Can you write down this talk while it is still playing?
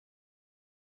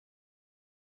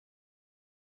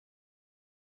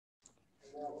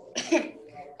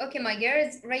Okay, my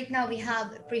girls, right now we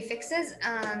have prefixes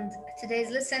and today's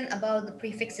lesson about the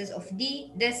prefixes of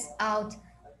D, this, out,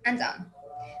 and on.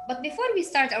 But before we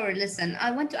start our lesson, I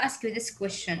want to ask you this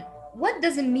question. What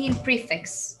does it mean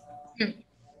prefix?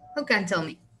 Who can tell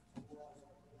me?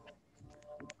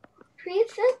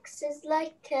 Prefix is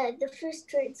like the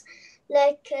first words,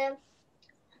 like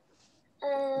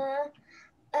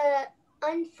uh,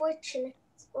 unfortunate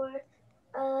or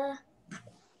uh,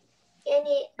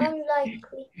 any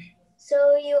unlikely.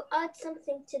 So you add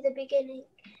something to the beginning,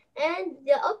 and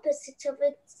the opposite of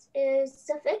it is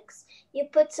suffix. You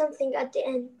put something at the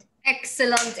end.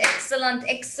 Excellent, excellent,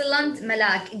 excellent,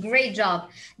 Malak. Great job.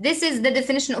 This is the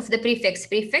definition of the prefix.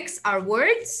 Prefix are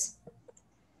words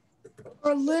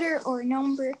or letter or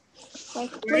number,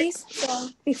 like placed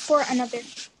before another.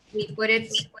 we put it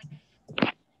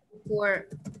before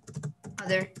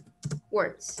other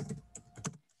words.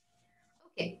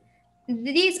 Okay,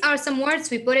 these are some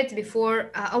words we put it before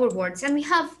our words, and we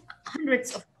have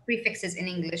hundreds of prefixes in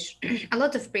English, a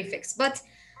lot of prefix. But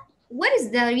what is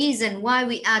the reason why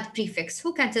we add prefix?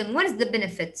 Who can tell me? What is the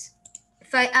benefit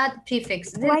if I add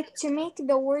prefix? Then Like to make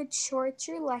the word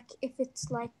shorter, like if it's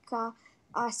like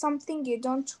something you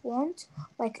don't want,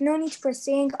 like no need for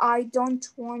saying I don't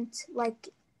want, like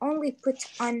only put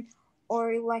on,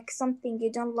 or like something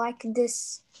you don't like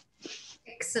this.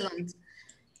 excellent.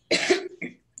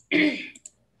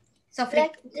 So for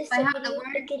Like example, if I have the disagree,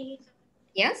 word agree.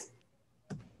 yes,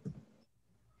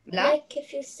 blah. Like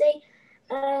if you say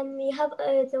you have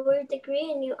the word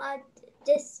agree and you add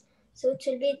this, so it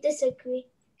will be disagree.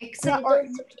 Excellent. You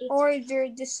don't agree. Order,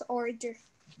 disorder.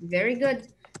 Very good.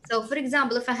 So for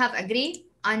example, if I have agree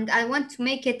and I want to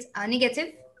make it a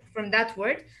negative from that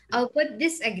word, I'll put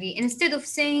disagree instead of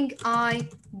saying I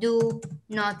do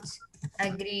not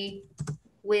agree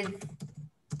with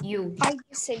you. I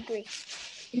disagree.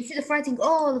 Instead of writing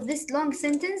all of this long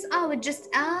sentence, I would just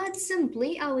add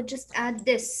simply, I would just add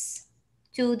this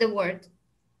to the word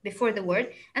before the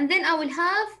word, and then I will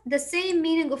have the same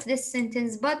meaning of this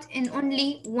sentence, but in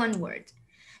only one word.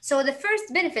 So the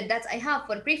first benefit that I have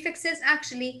for prefixes,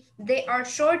 actually, they are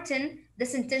shorten the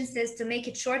sentences to make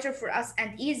it shorter for us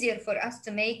and easier for us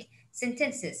to make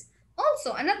sentences.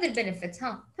 Also, another benefit,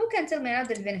 huh? Who can tell me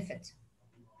another benefit?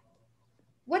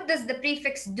 What does the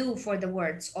prefix do for the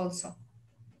words also?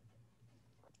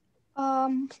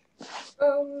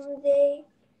 They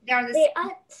They are the they same.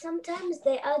 add sometimes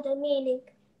they add a meaning.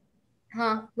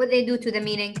 Huh? What they do to the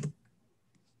meaning?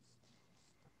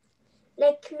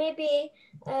 Like maybe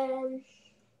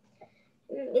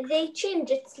they change.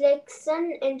 It's like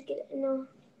sun and no.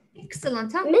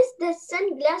 Excellent, huh? Miss, the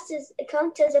sunglasses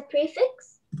count as a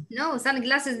prefix? No,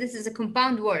 sunglasses, this is a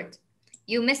compound word.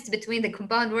 You missed between the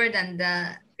compound word and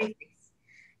the prefix.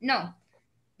 No,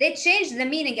 they changed the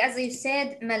meaning as you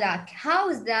said, Malak. How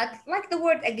is that? Like the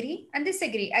word agree and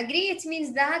disagree. Agree, it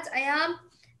means that I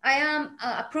am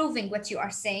approving what you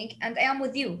are saying and I am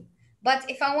with you. But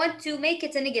if I want to make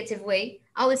it a negative way,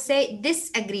 I will say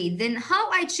disagree. Then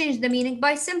how I change the meaning?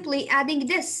 By simply adding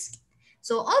this.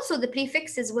 So also the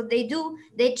prefixes, what they do,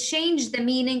 they change the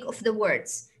meaning of the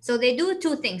words. So they do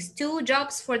two things, two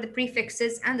jobs for the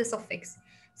prefixes and the suffix.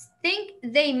 Think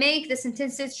they make the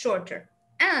sentences shorter.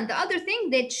 And the other thing,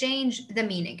 they change the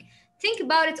meaning. Think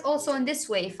about it also in this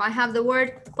way. If I have the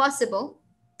word possible,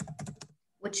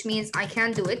 which means I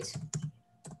can do it.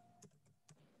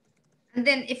 And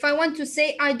then if I want to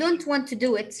say I don't want to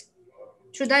do it,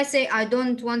 should I say I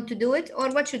don't want to do it, or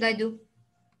what should I do?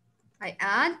 I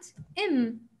add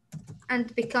im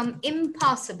and become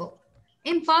impossible.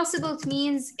 Impossible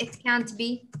means it can't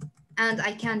be and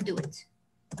I can't do it.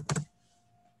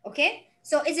 Okay?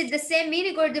 So is it the same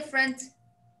meaning or different?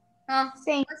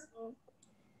 Same.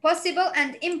 Possible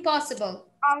and impossible.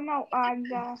 Oh no,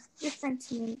 different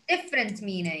meaning. Different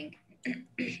meaning.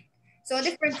 So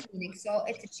different meaning. So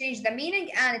it changed the meaning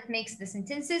and it makes the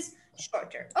sentences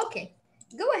shorter. Okay.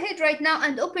 Go ahead right now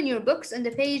and open your books on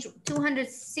the page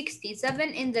 267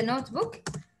 in the notebook.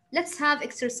 Let's have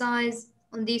exercise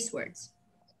on these words.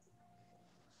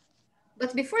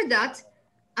 But before that,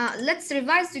 let's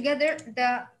revise together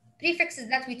the prefixes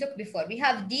that we took before. We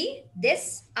have D,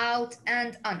 this, out,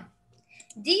 and on.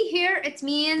 D here, it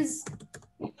means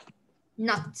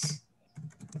not.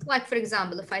 Like for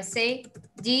example, if I say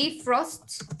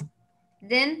defrost,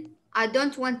 then I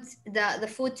don't want the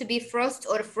food to be frost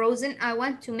or frozen. I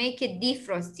want to make it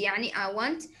defrost. Yani I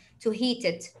want to heat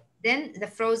it. Then the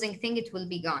frozen thing, it will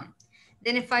be gone.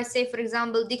 Then if I say, for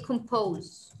example,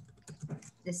 decompose,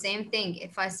 the same thing.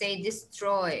 If I say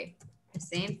destroy, the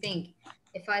same thing.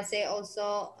 If I say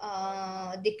also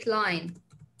decline,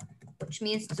 which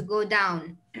means to go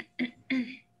down.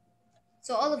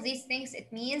 So all of these things,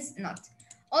 it means not.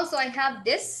 Also, I have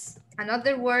this,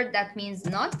 another word that means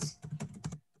not.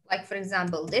 Like, for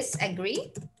example,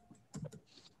 disagree.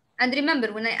 And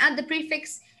remember, when I add the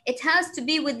prefix, it has to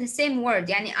be with the same word.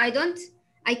 Yani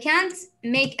I can't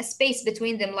make a space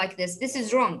between them like this. This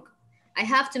is wrong. I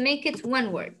have to make it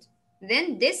one word.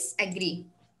 Then disagree.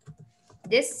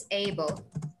 Disable.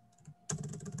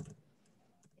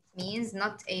 It means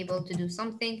not able to do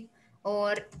something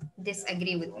or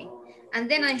disagree with me. And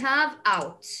then I have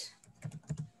out.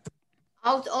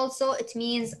 Out also, it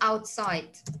means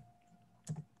outside.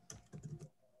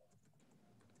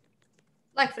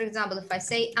 Like, for example, if I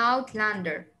say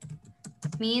outlander,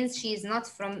 it means she is not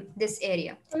from this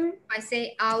area. If I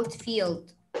say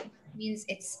outfield, it means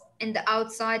it's in the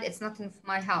outside, it's not in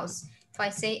my house. If I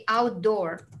say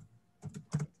outdoor,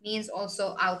 it means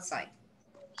also outside.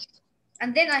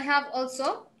 And then I have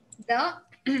also the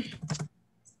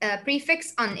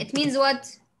prefix un. It means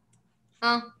what?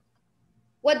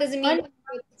 What does it mean?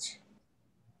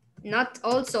 Not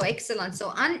also. Excellent.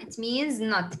 So un, it means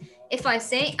not. If I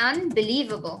say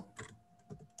unbelievable,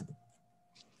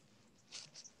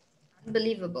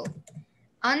 unbelievable,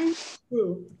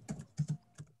 untrue.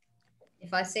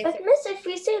 If I say, But miss, if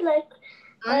we say like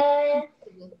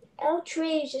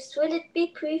outrageous, will it be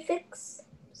prefix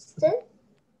still?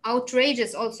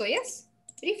 outrageous also, yes.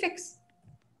 Prefix.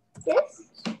 Yes.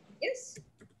 Yes.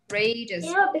 Outrageous.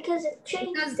 Yeah, because it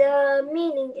changed the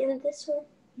meaning in this one.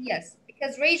 Yes,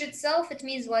 because rage itself, it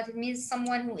means what? It means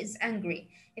someone who is angry.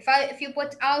 If you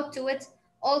put out to it,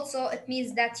 also it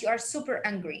means that you are super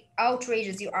angry,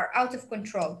 outrageous, you are out of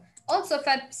control. Also, if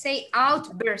I say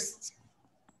outburst,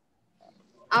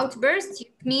 outburst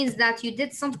means that you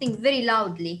did something very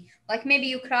loudly. Like maybe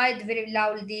you cried very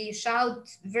loudly, you shout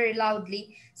very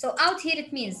loudly. So out here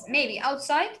it means maybe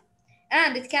outside,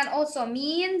 and it can also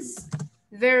means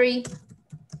very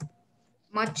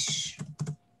much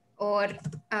or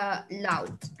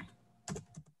loud.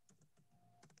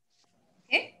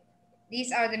 Okay,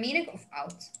 these are the meaning of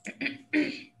out.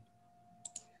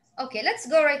 Okay, let's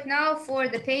go right now for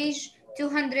the page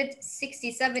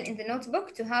 267 in the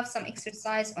notebook to have some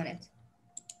exercise on it.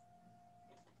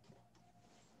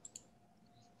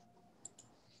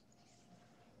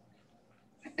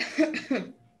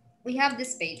 We have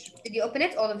this page. Did you open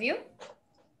it, all of you?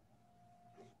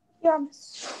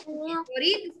 Yes. Yeah.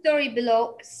 Read the story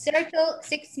below. Circle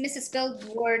 6 misspelled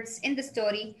words in the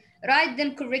story. Write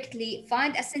them correctly.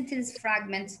 Find a sentence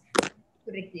fragment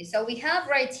correctly. So we have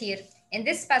right here in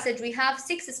this passage, we have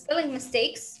 6 spelling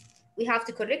mistakes. We have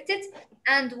to correct it.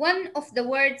 And one of the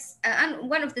words and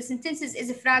one of the sentences is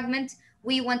a fragment.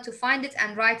 We want to find it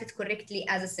and write it correctly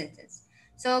as a sentence.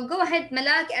 So go ahead,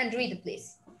 Malak, and read it,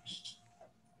 please.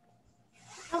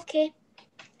 Okay.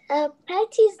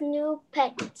 Patty's new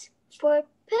pet. For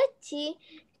Patty,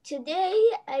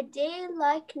 today a day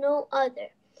like no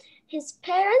other. His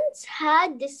parents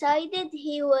had decided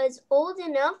he was old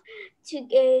enough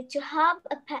to have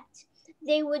a pet.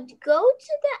 They would go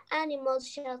to the animal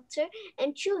shelter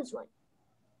and choose one.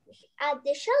 At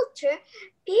the shelter,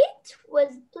 Pete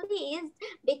was pleased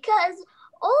because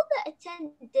all the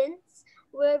attendants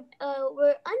were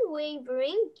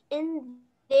unwavering in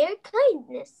their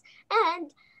kindness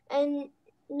and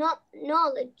not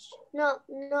knowledge.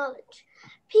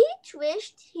 Pete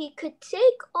wished he could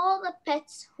take all the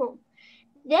pets home.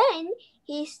 Then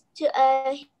he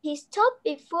stopped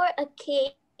before a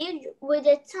cage with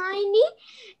a tiny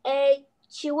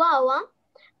Chihuahua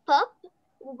pup.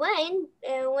 When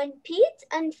Pete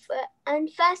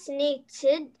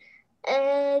unfastened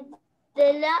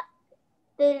The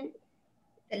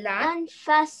latch.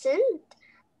 unfastened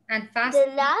And fast. the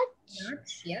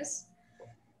latch, yes.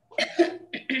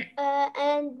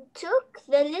 and took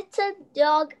the little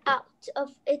dog out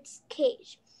of its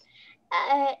cage.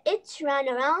 It ran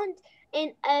around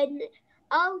in an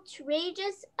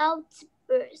outrageous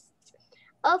outburst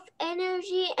of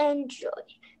energy and joy.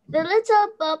 The little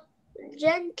pup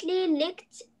gently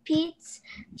licked Pete's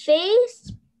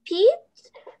face. Pete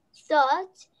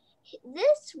thought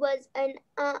this was an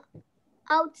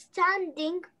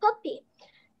outstanding puppy.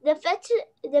 The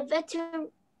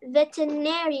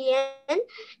veterinarian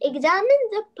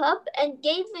examined the pup and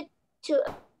gave it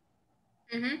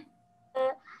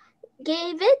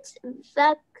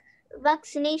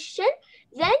vaccination.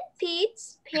 Then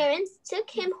Pete's parents took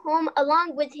him home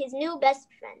along with his new best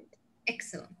friend.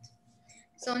 Excellent.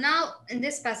 So now in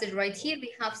this passage right here,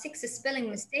 we have 6 spelling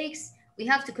mistakes. We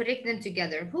have to correct them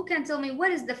together. Who can tell me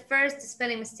what is the first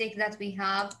spelling mistake that we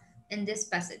have in this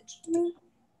passage? Me.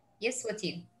 Yes,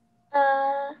 Watin.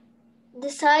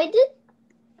 Decided.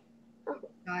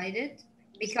 Decided.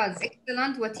 Because.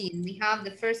 Excellent, Watin. We have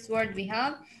the first word we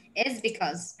have is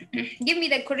because. Give me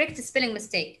the correct spelling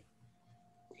mistake.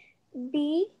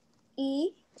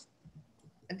 B-E.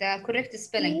 The correct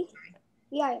spelling.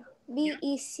 Yeah.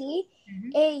 B-E-C-A-U-S-E.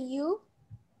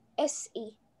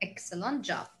 Excellent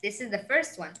job. This is the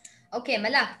first one. Okay,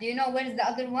 Malak, do you know where is the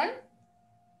other one?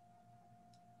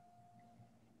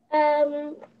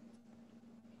 The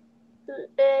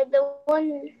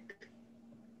one.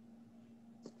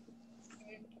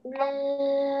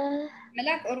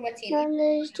 Malak or Watin?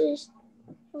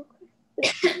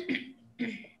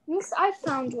 Miss, I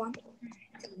found one.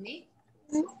 Tell me.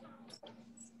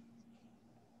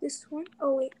 This one?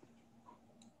 Oh, wait.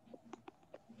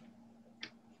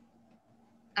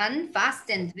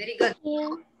 Unfastened. Very good.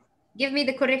 Yeah. Give me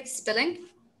the correct spelling.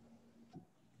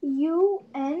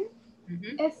 U-N-F-A-S-T-E-N.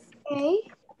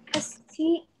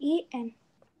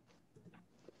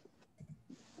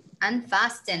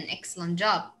 Unfasten. Excellent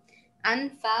job.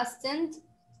 Unfastened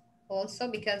also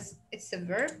because it's a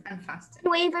verb. Unfastened.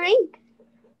 Unwavering.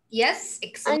 Yes,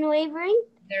 excellent. Unwavering.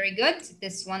 Very good.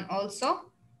 This one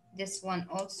also. This one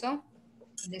also.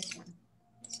 This one.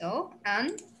 So,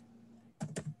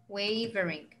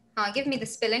 unwavering. Give me the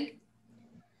spelling.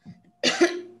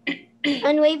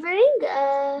 Unwavering.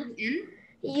 N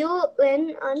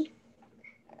U-N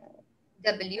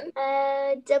W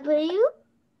W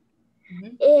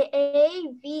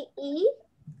A-V-E-R-I-N-G.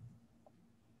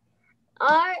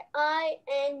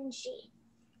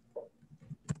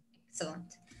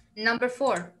 Excellent. Number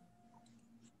 4.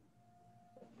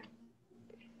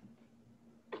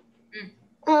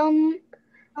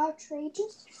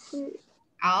 Outrageous.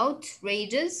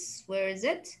 Outrageous. Where is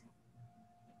it?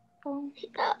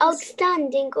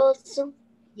 Outstanding also.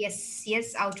 Yes,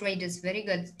 yes, outrageous. Very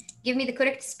good. Give me the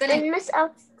correct spelling. And Miss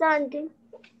Outstanding.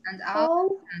 And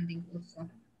outstanding also.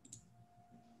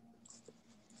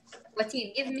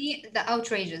 Watin, give me the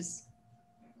outrageous.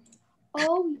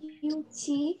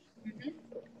 O-U-T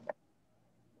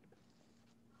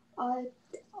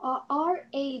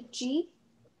R-A-G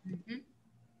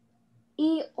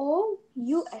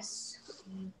E-O-U-S.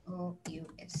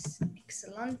 E-O-U-S.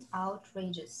 Excellent.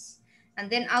 Outrageous. And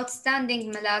then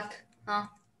outstanding, Malak.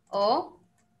 O.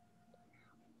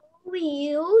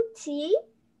 U-T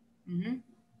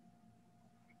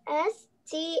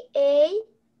S-T-A-N-D-I-N-G.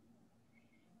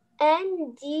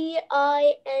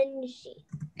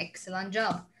 Excellent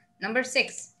job. Number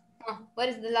 6. What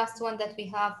is the last one that we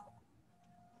have?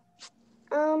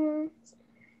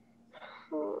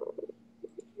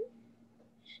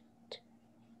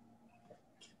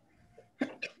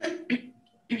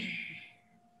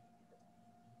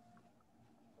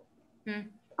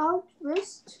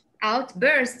 Outburst.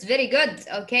 Outburst. Very good.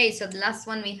 Okay, so the last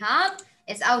one we have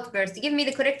is outburst. Give me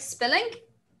the correct spelling.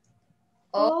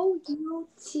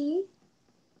 O-U-T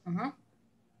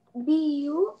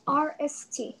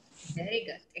B-U-R-S-T. Very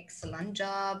good. Excellent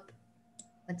job,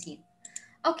 Mateen.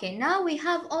 Okay, now we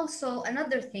have also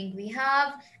another thing. We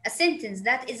have a sentence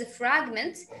that is a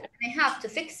fragment. And I have to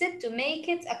fix it to make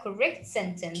it a correct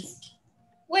sentence.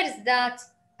 What is that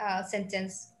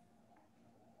sentence?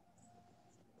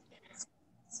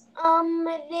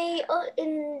 They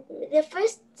in the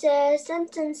first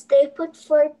sentence they put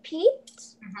for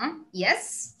Pete.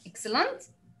 Yes, excellent.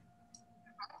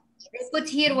 They put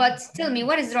here what? Tell me,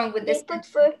 what is wrong with this? They put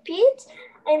for Pete,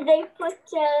 and they put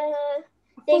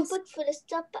full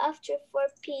stop after for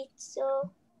Pete.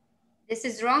 So this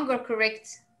is wrong or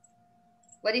correct?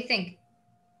 What do you think?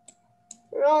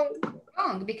 Wrong.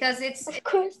 Wrong, because it's... Of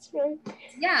course wrong.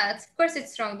 Yeah, of course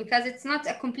it's wrong, because it's not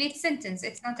a complete sentence.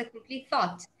 It's not a complete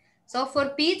thought. So for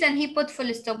Pete, and he put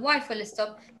full stop. Why full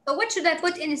stop? So what should I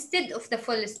put instead of the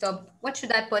full stop? What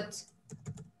should I put?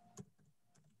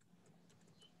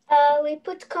 We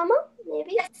put comma,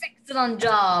 maybe? Yes, excellent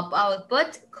job. I will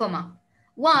put comma.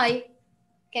 Why?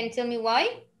 Can you tell me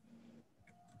why?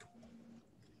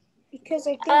 Because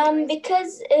I think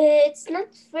because it's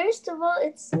not, first of all,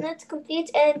 it's not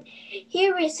complete, and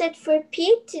here we said for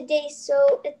Pete today,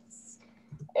 so it's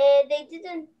they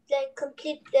didn't like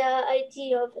complete the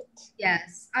idea of it.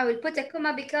 Yes, I will put a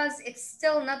comma because it's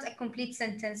still not a complete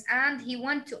sentence, and he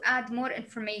wants to add more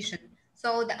information.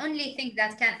 So the only thing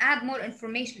that can add more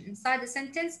information inside the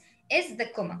sentence is the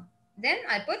comma. Then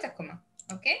I put a comma.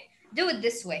 Okay, do it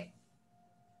this way.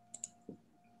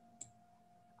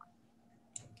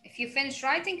 If you finish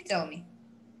writing, tell me.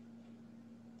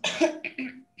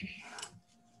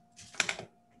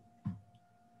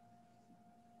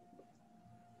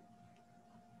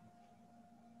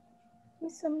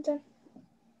 Miss, I'm done.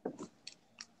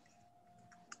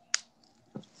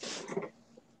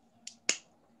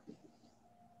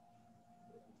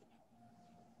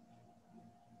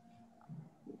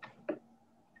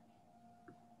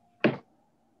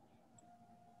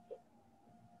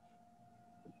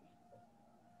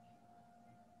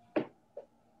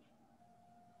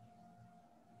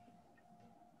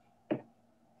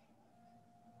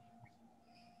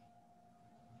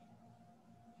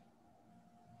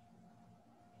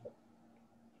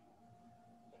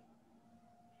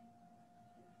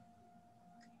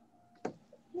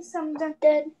 Yes, I'm done.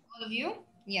 Then All of you?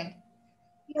 Yeah.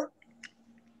 Yeah.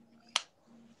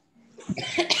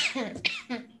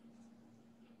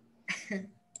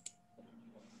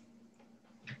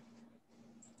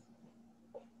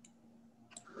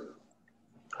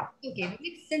 Okay,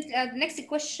 the next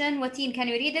question, Wateen, can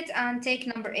you read it and take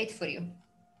number 8 for you?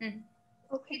 Okay.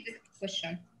 Read the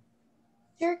question.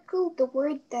 Circle the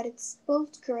word that it's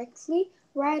spelled correctly.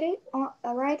 Write it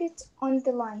on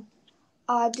the line.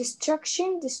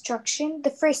 Destruction.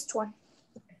 The first one.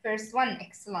 The first one,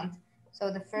 excellent. So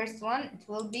the first one, it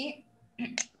will be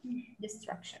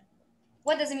destruction.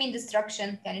 What does it mean,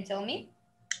 destruction? Can you tell me?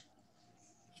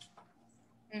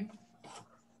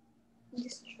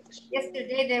 Destruction.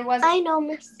 Yesterday there was I know, a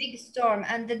Miss. big storm,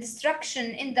 and the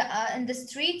destruction in the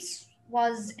streets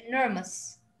was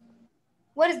enormous.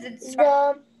 What is the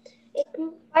destruction?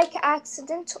 Like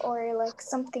accident or like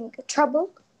something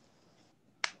trouble.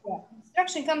 Yeah.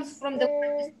 Destruction comes from the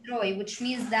word destroy, which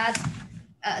means that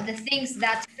the things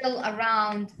that fell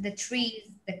around the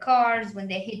trees, the cars when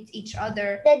they hit each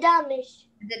other. The damage.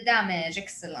 The damage,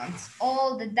 excellent.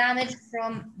 All the damage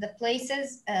from the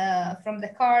places, from the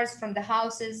cars, from the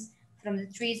houses, from the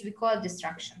trees, we call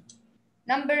destruction.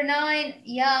 Number 9,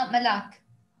 yeah, Malak.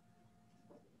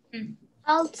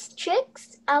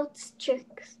 Outstricks.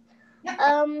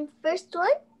 Yeah. First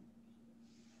one.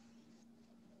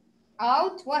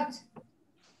 Out what?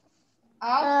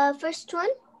 Out. First one.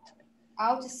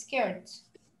 Outskirt.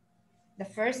 The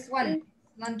first one.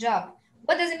 One job.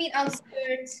 What does it mean,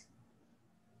 outskirt?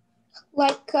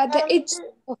 Like the edge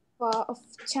of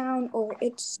town or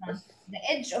edge. The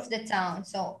edge of the town.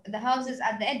 So the houses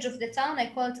at the edge of the town, I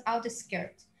call it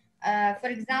outskirt. For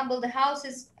example, the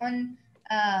houses on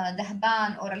the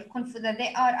Haban or Al Qunfuda,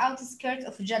 they are outskirts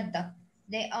of Jeddah.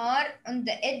 They are on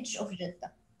the edge of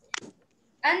Jeddah.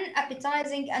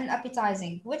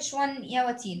 Unappetizing. Which one,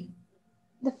 Yawatin?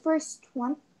 The first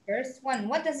one. First one.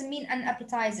 What does it mean,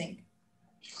 unappetizing?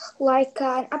 Like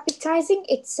appetizing,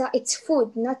 it's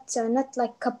food, not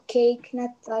like cupcake,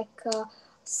 not like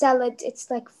salad. It's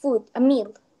like food, a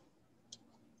meal.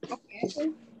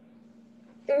 Okay.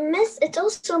 Miss, it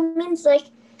also means like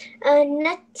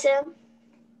not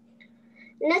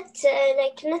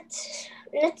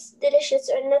delicious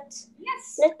or not.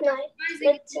 Yes. Not nice.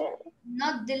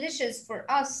 Not delicious for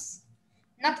us,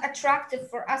 not attractive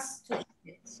for us to eat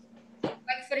it.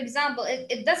 Like, for example,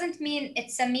 it doesn't mean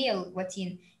it's a meal,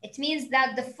 Watin. It means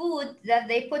that the food that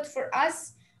they put for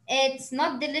us, it's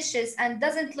not delicious and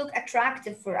doesn't look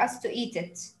attractive for us to eat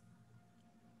it.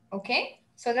 Okay?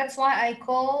 So that's why I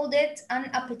called it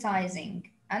unappetizing.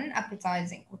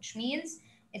 Unappetizing, which means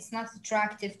it's not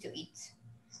attractive to eat.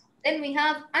 Then we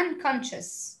have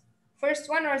unconscious. First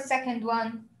one or second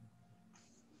one?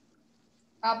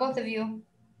 Both of you.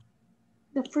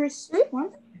 The first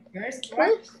one. First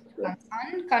one. That's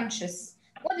unconscious.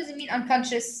 What does it mean,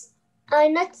 unconscious?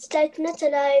 Not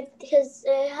alive. His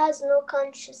has no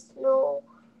conscious, no.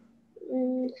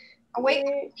 Awake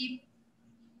or sleep?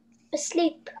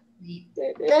 Asleep.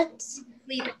 Sleep. Not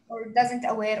Sleep or doesn't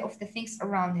aware of the things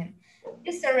around him.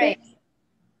 Disarray.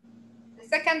 The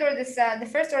second or the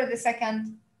first or the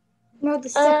second? No, the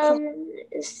second.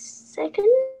 Second.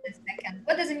 The second.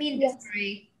 What does it mean,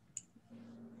 disarray?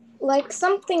 Like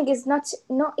something is not.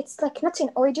 No, it's like not in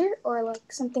order, or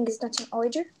like something is not in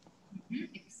order.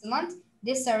 Excellent.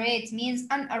 Disarray, it means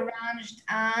unarranged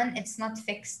and it's not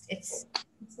fixed. It's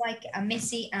like a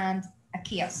messy and a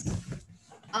chaos.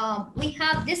 We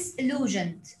have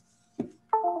disillusioned.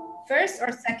 First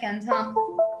or second, huh?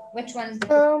 Which one is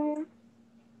the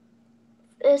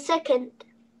second.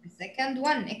 The second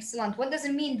one, excellent. What does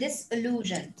it mean,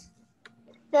 disillusioned?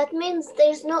 That means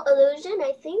there's no illusion,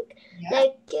 I think. Yeah.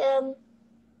 Like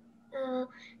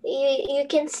you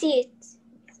can see it.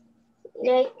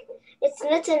 Like it's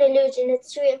not an illusion,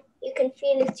 it's real. You can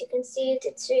feel it, you can see it,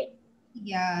 it's real.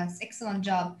 Yes, excellent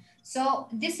job. So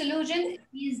disillusioned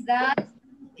means that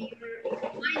your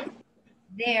mind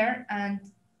there and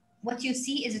what you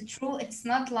see is true. It's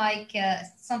not like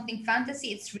something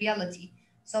fantasy, it's reality.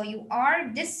 So you are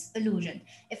disillusioned.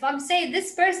 If I'm saying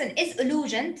this person is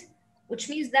illusioned, which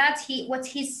means that what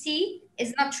he see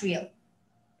is not real.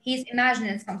 He's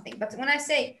imagining something. But when I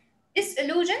say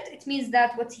disillusioned, it means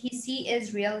that what he see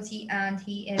is reality and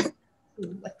he is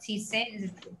true. What he's saying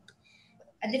is true.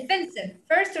 A defensive,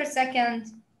 first or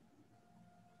second?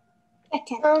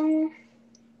 Second.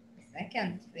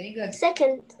 Second, very good.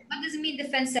 Second. What does it mean,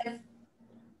 defensive?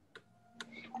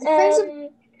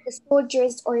 Defensive, the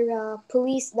soldiers or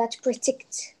police that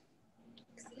protect.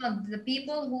 Excellent. The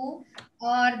people who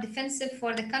are defensive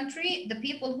for the country, the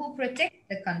people who protect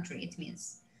the country, it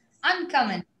means.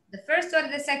 Uncommon. The first or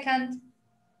the second?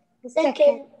 The Second.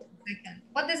 Second.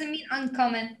 What does it mean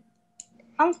uncommon?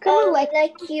 Uncommon, Like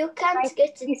you can't like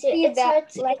get it. you see It's that, hard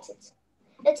to like, get it.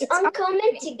 It's it's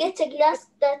uncommon to get a glass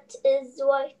that is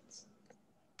white.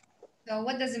 So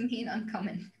what does it mean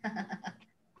uncommon?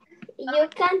 You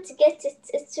can't get it.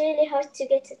 It's really hard to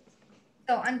get it.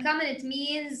 So uncommon, it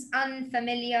means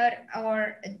unfamiliar,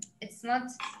 or it's not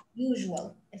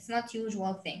usual. It's not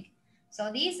usual thing.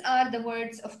 So these are the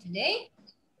words of today.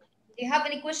 Do you have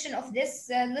any question of this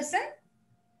lesson?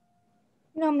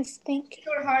 no mistake.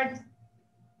 Or hard?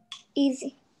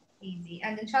 Easy. Easy.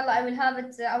 And inshallah, I will have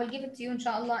it. I will give it to you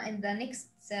inshallah in the next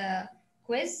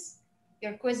quiz.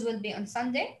 Your quiz will be on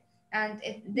Sunday, and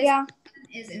this Yeah.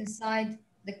 is inside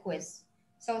the quiz.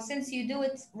 So since you do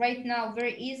it right now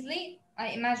very easily, I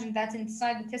imagine that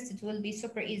inside the test it will be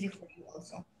super easy for you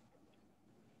also.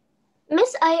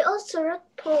 Miss, I also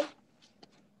wrote poem.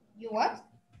 You what?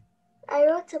 I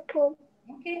wrote a poem.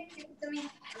 Okay, give it to me.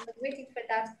 I'm waiting for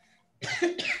that.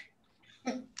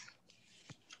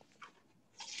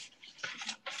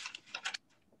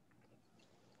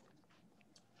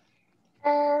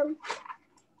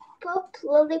 Pop,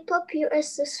 lollipop, you are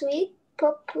so sweet.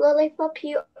 Pop, lollipop,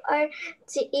 you are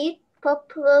to eat.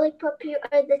 Pop, lollipop, you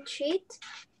are the treat.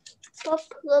 Pop,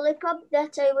 lollipop,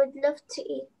 that I would love to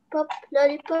eat. Pop,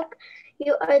 lollipop,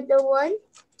 you are the one.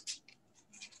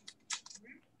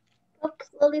 Pop,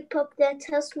 lollipop, that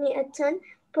helps me a ton.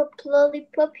 Pop,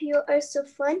 lollipop, you are so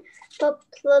fun. Pop,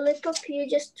 lollipop, you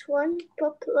just won.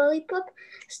 Pop, lollipop,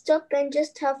 stop and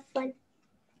just have fun.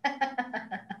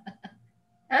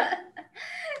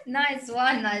 Nice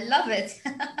one, I love it.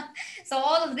 So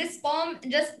all of this poem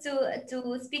just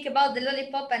to speak about the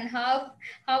lollipop and how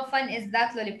fun is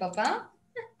that lollipop, huh?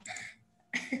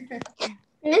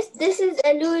 Miss, this is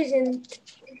illusion.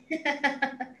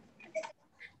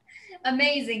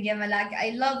 Amazing, ya Malak.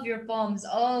 I love your poems.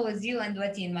 Always you and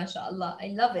Wateen, mashallah. I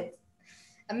love it.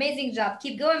 Amazing job.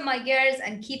 Keep going, my girls,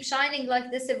 and keep shining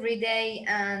like this every day.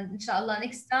 And inshallah,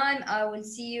 next time I will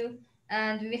see you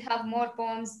and we have more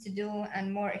poems to do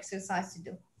and more exercise to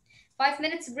do. 5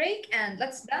 minutes break and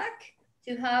let's back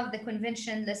to have the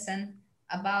convention lesson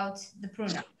about the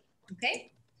pronoun.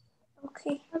 Okay?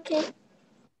 Okay. Okay.